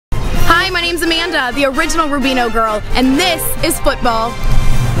Hi, my name's Amanda, the original Rubino girl, and this is football.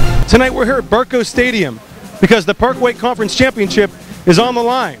 Tonight we're here at Burco Stadium because the Parkway Conference Championship is on the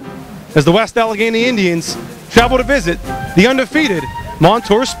line as the West Allegheny Indians travel to visit the undefeated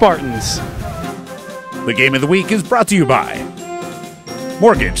Montour Spartans. The game of the week is brought to you by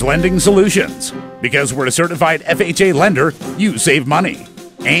Mortgage Lending Solutions. Because we're a certified FHA lender, you save money.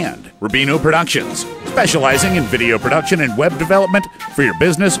 And Rubino Productions, specializing in video production and web development for your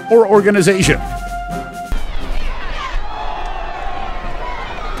business or organization.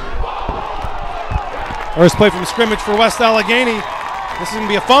 First play from scrimmage for West Allegheny. This is going to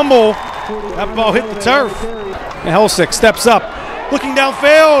be a fumble. That ball hit the turf. And Helsick steps up, looking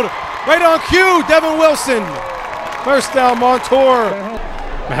downfield. Right on cue, Devin Wilson. First down, Montour.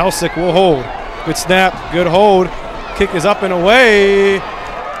 Helsick will hold. Good snap, good hold. Kick is up and away.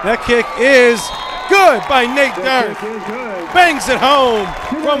 That kick is good by Nate Dirk. Bangs it home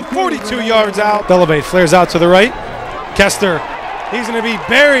from 42 yards out. Elevate flares out to the right. Kester, he's going to be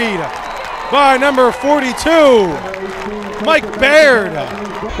buried by number 42, Mike Baird.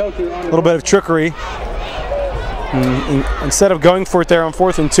 A little bit of trickery. Instead of going for it there on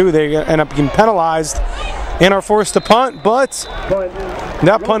 4th and 2, they end up getting penalized and are forced to punt, but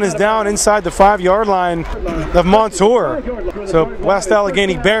that punt is down inside the 5-yard line of Montour. So West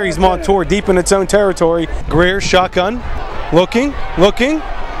Allegheny buries Montour deep in its own territory. Greer shotgun, looking,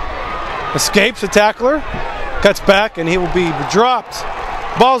 escapes a tackler, cuts back, and he will be dropped.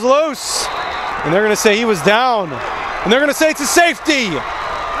 Ball's loose, and they're going to say he was down, and they're going to say it's a safety.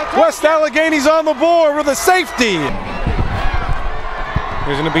 West Allegheny's on the board with a safety.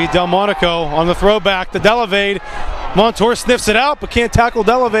 There's going to be Delmonico on the throwback to Delevade. Montour sniffs it out, but can't tackle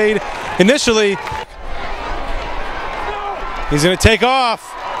Delevade initially. He's going to take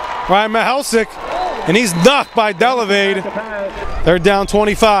off. Ryan Mahelsick, and he's knocked by Delevade. They're down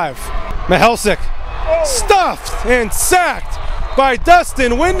 25. Mahelsick stuffed and sacked by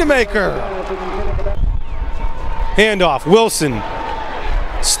Dustin Windemaker. Handoff, Wilson.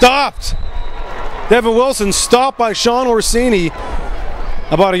 Stopped. Devin Wilson stopped by Sean Orsini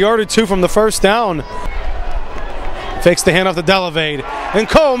about a yard or two from the first down. Fakes the handoff to Delevade. And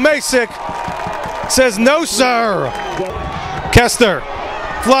Cole Masick says no, sir. Kester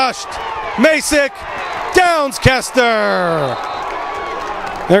flushed. Masick downs Kester.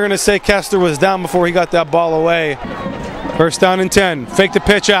 They're going to say Kester was down before he got that ball away. First down and 10. Fake the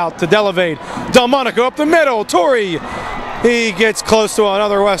pitch out to Delevade. Delmonico up the middle. Torrey. He gets close to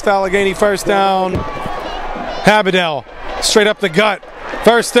another West Allegheny first down. Habadell straight up the gut.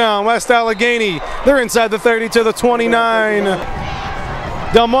 First down, West Allegheny. They're inside the 30 to the 29.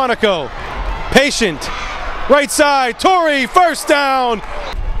 Delmonico, patient. Right side, Torrey, first down.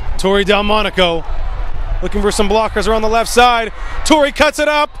 Torrey Delmonico looking for some blockers around the left side. Torrey cuts it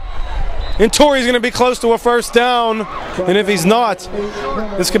up. And Torrey's going to be close to a first down. And if he's not,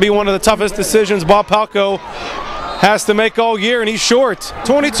 this could be one of the toughest decisions Bob Palco has to make all year, and he's short.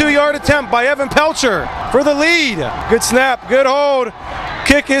 22-yard attempt by Evan Pelcher for the lead. Good snap, good hold.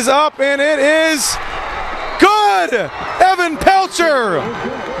 Kick is up, and it is good! Evan Pelcher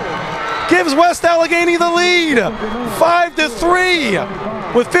gives West Allegheny the lead.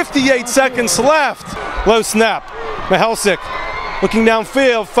 5-3 with 58 seconds left. Low snap. Mahelsick looking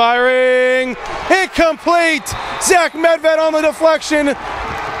downfield, firing. Incomplete! Zach Medved on the deflection.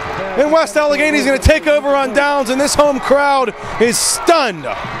 And West Allegheny's going to take over on downs, and this home crowd is stunned.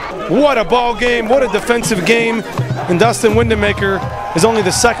 What a ball game, what a defensive game. And Dustin Windemaker is only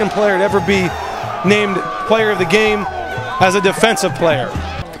the second player to ever be named player of the game as a defensive player.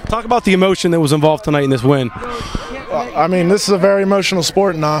 Talk about the emotion that was involved tonight in this win. I mean, this is a very emotional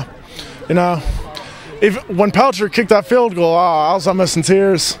sport now. You know, when Pelcher kicked that field goal, I was almost in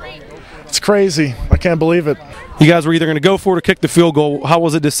tears. It's crazy. I can't believe it. You guys were either going to go for it or kick the field goal. How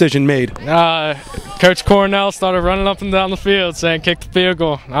was the decision made? Coach Cornell started running up and down the field saying kick the field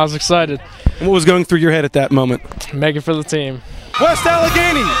goal. I was excited. And what was going through your head at that moment? Make it for the team. West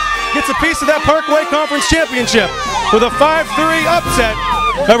Allegheny gets a piece of that Parkway Conference Championship with a 5-3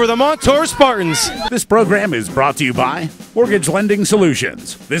 upset over the Montour Spartans. This program is brought to you by Mortgage Lending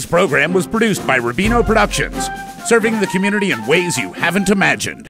Solutions. This program was produced by Rubino Productions, serving the community in ways you haven't imagined.